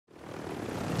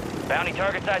Bounty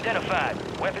targets identified.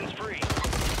 Weapons free.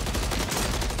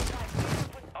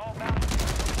 All bounty.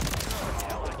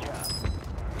 Hell of a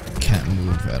job. Can't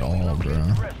move at all, bro.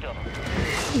 The rest of them.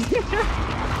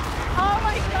 Oh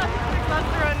my god, there's a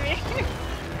cluster on me.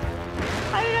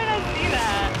 How did I not see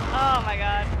that? Oh my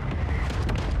god.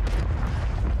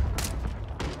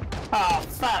 Oh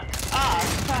fuck. Oh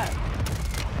fuck.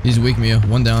 He's weak, Mia.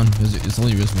 One down. It's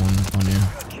only just one on you.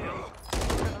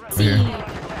 Right here.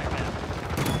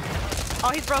 Oh,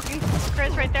 he's broken.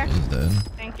 Chris, right there. He's dead.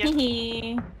 Thank you.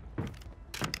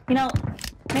 You know,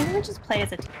 maybe we just play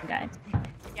as a team, guys.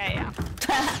 Yeah.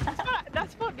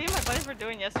 That's what me and my buddies were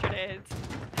doing yesterday.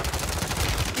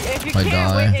 If you I can't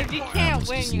die. win, if you can't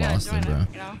win, just you gotta lost join it, bro. us,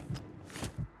 you know?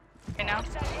 Okay, now?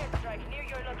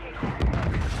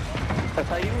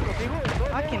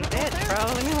 Fucking bitch, bro.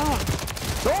 Leave me alone.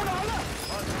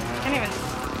 Can't even.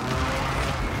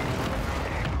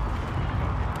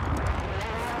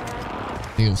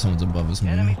 I think if someone's above us,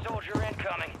 man. Enemy soldier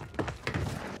incoming.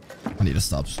 I need to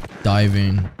stop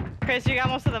diving. Chris, you got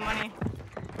most of the money.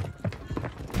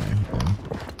 Okay, hold on.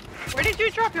 Where did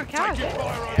you drop your cash?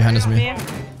 Behind us, me.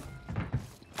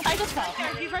 I just fell.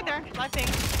 There, he's right there. Left thing.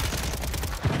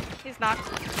 He's knocked.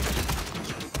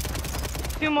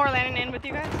 2 more landing in with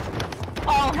you guys.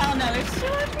 Oh hell no, there's 2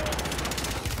 of me.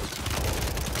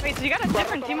 Wait, so you got a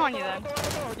different team on you then?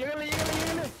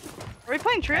 Are we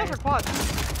playing trios or quads?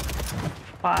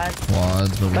 Quads.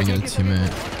 Quads, but we get a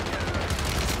teammate.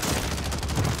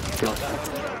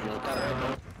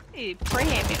 He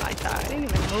pre-aimed me like that. I didn't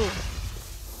even move.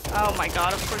 Oh my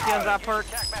god, of course he has that perk.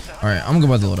 Alright, I'm gonna go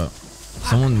buy the loadout.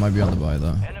 Someone might be on the buy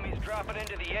though. Enemies dropping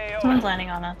into the AO. Someone's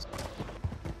landing on us.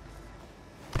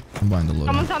 I'm buying the loadout.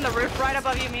 Someone's on the roof right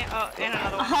above you, me. Oh, and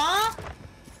another one. Huh?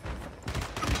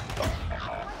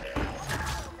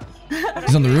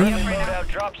 He's on the roof? Loadout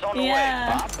drops on the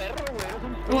Yeah.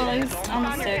 Well, he's on the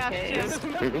On your cash, staircase.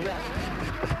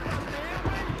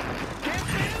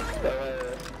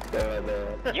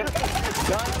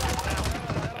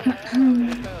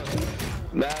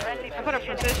 I put a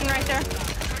precision right there.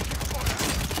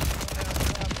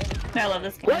 I love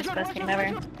this game. It's the best game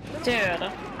ever.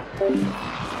 Dude.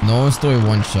 No, it's still a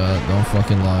one shot. Don't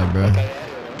fucking lie, bro.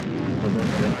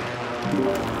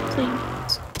 Please.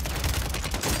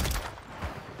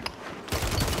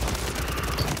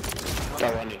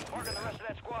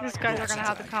 These guys are gonna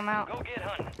have to come out. Go get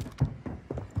hunting.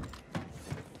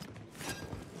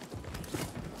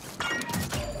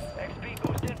 XP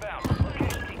boost inbound.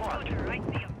 Location marked. Right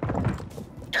there.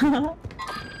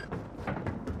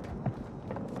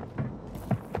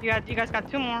 You guys got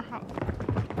 2 more. Oh.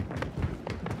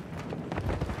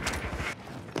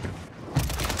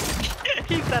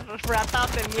 He said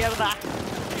ratas de mierda.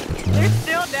 They're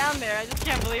still down there. I just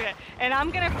can't believe it. And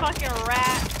I'm gonna fucking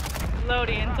rat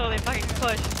loading until they fucking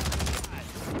push.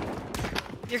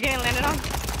 You're getting landed on?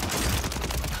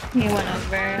 He went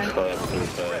over.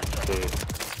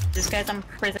 This guy's on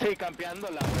prison.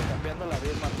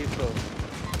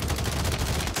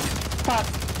 Fuck.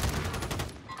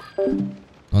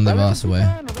 ¿Dónde vas, güey?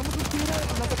 Marking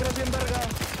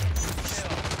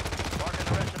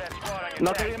the rest of that squad on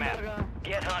your tag map.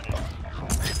 Get hunting.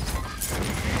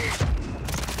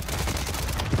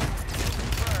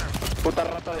 Puta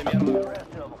rata de mierda.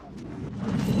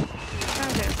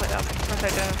 I didn't play that. Of course I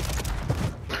did.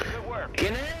 Good work.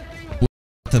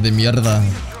 To the mierda.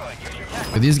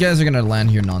 But these guys are gonna land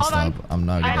here non-stop. I'm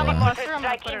not I have a gonna lie. cluster. I'm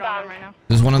gonna put it on them right now.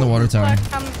 There's one on the water tower.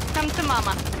 Come to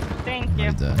mama. Thank you.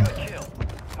 Right there. Kill.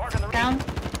 Marking the Down.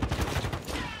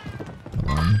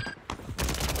 Hold on.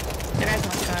 The guys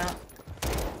want to go out.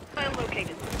 File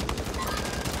located.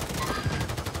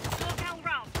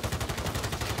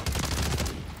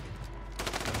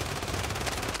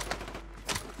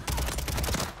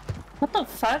 What the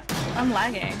fuck? I'm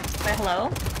lagging. Wait,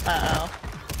 hello? Uh-oh.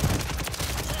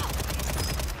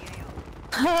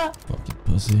 Fucking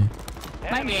pussy.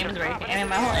 My game is breaking. I mean,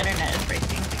 my whole internet is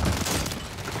breaking.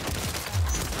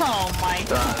 Oh my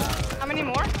god. How many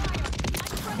more?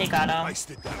 They got him.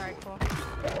 Alright, cool.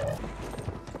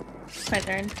 Right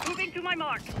there. Moving to my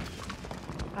mark.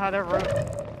 Oh, they're roof.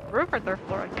 Roof or 3rd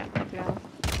floor? I can't tell, to be honest.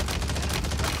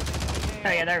 Oh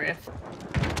yeah, they're roof.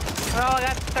 Oh,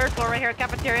 that's 3rd floor right here at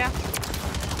cafeteria.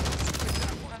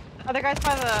 Other guys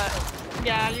by the...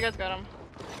 Yeah, you guys got him.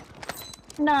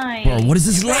 Nice. Bro, what is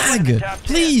this lag?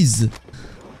 Please!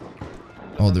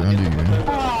 Oh, they're under you.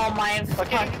 Oh my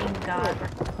fucking god.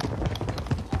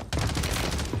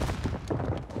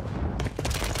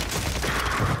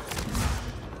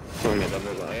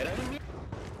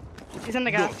 He's in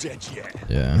the gas.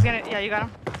 Yeah. He's gonna... Yeah, you got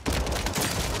him.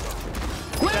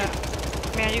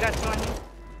 Man, you got 2 on you.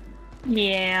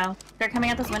 Yeah. They're coming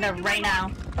out this window right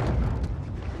now.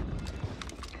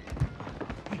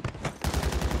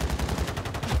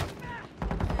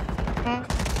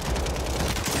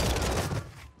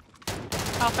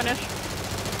 I'll finish.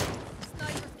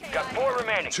 Got 4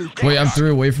 remaining. Wait, I'm 3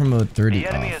 away from a 30. The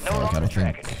enemy is no Fuck, I longer don't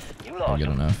think tracking. You I'll lost get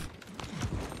him. enough.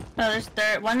 Oh, there's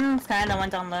third. One's kinda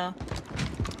went down low.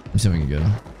 Let me see if we can get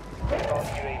him.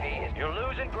 You're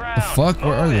losing ground. The fuck?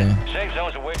 Where are Move they? in. Safe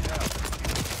zone's away.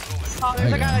 Oh, there's There a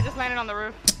you guy go. that just landed on the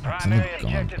roof. Primary Someone's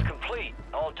gone. objective complete.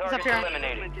 All targets here.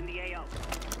 eliminated.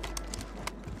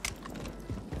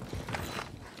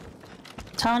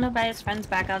 Tell him to buy his friends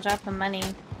back. I'll drop him money.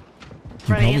 He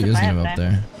Brother, probably he's a isn't buy even up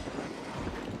there.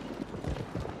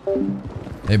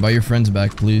 Hey, buy your friends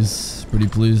back, please. Pretty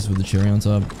please, with the cherry on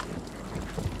top.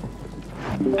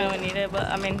 I don't need it, but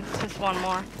I mean, it's just one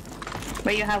more.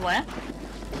 Wait, you have what?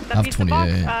 The I have pizza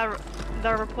box, 28. the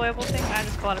reployable thing, I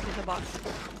just bought a pizza box.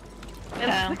 It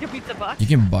looks Oh. like a pizza box. You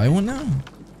can buy one now?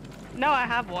 No, I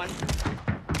have one.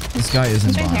 This guy isn't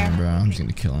He's right buying, here. bro. I'm just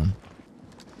gonna kill him.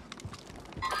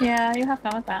 Yeah, you have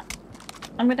fun with that.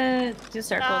 I'm gonna do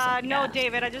circles. with No, gas.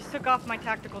 David, I just took off my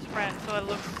tactical sprint, so it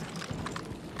looks...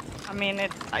 I mean,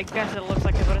 I guess it looks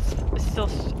like it, but it's still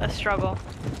a struggle.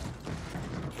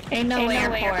 Ain't no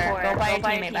airport. Go buy your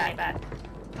teammate back.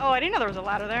 Oh, I didn't know there was a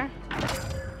ladder there. Do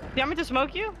you want me to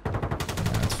smoke you?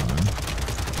 That's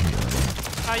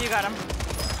fine. Oh, you got him.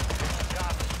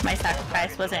 My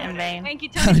sacrifice wasn't in vain. Thank you,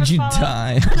 Tony, How did for you following.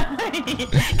 die?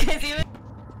 Cause you.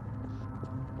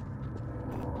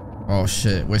 Oh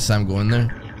shit. Wait, Sam, go in there?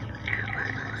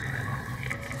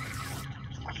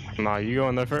 Nah, you go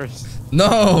in there first.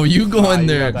 No, you go Nah, in you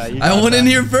there. got that, you I got went in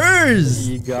that. here first.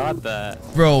 You got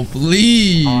that. Bro,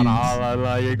 please. Oh,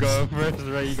 no, you're going first,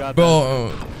 bro. You got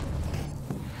that.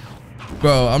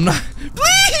 Bro, I'm not.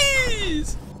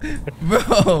 Please,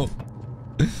 bro.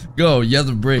 Go. You have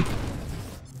the break.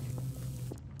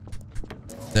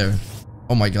 There.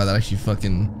 Oh my god, that actually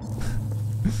fucking.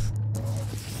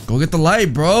 Go get the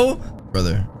light, bro.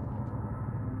 Brother.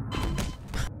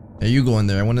 Hey, you go in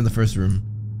there. I went in the first room.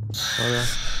 Okay.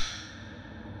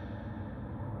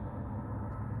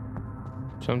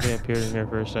 Something appeared in here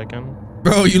for a second.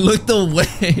 Bro, you looked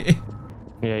away.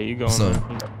 Yeah, you go What's in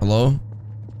up? there. Hello?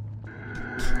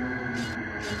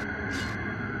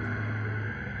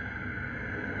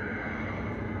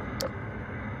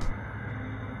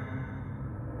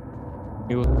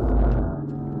 You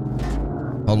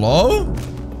Hello?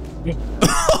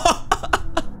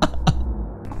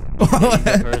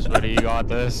 first, buddy. You got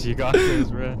this. You got this,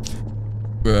 bro.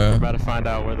 We're Bruh. about to find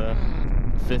out where the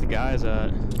 5th guy's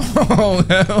at. Oh,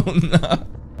 hell no.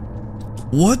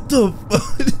 What the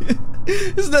fuck?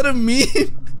 Is that a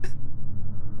meme?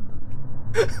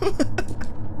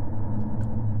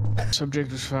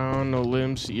 Subject was found, no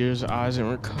limbs, ears, eyes, and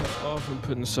were cut off and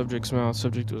put in the subject's mouth.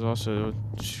 Subject was also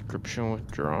description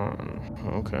withdrawn.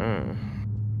 Okay.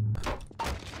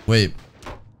 Wait.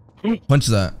 Punch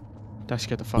that. That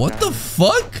scared the fuck What out the of me.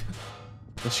 fuck?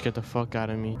 That scared the fuck out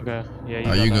of me. Okay. Yeah, you,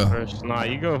 Oh, got you that go. first. Nah,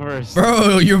 you go first.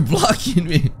 Bro, you're blocking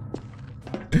me.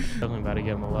 Definitely about to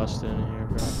get molested in here,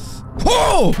 bro.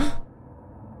 Oh!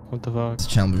 What the fuck? It's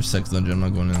Chandler's sex dungeon. I'm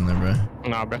not going in there, bro.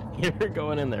 Nah, bro. You're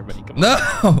going in there, buddy. Come on.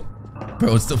 No!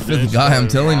 Bro, it's the 5th This guy, I'm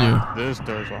door's telling you. locked. This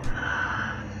door's locked.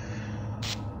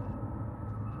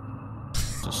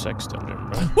 It's a sex dungeon,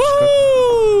 bro.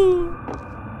 Woo!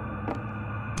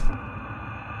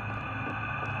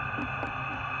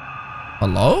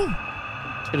 Hello?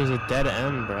 It is a dead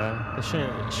end, bro. This shit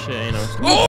ain't no. Oh!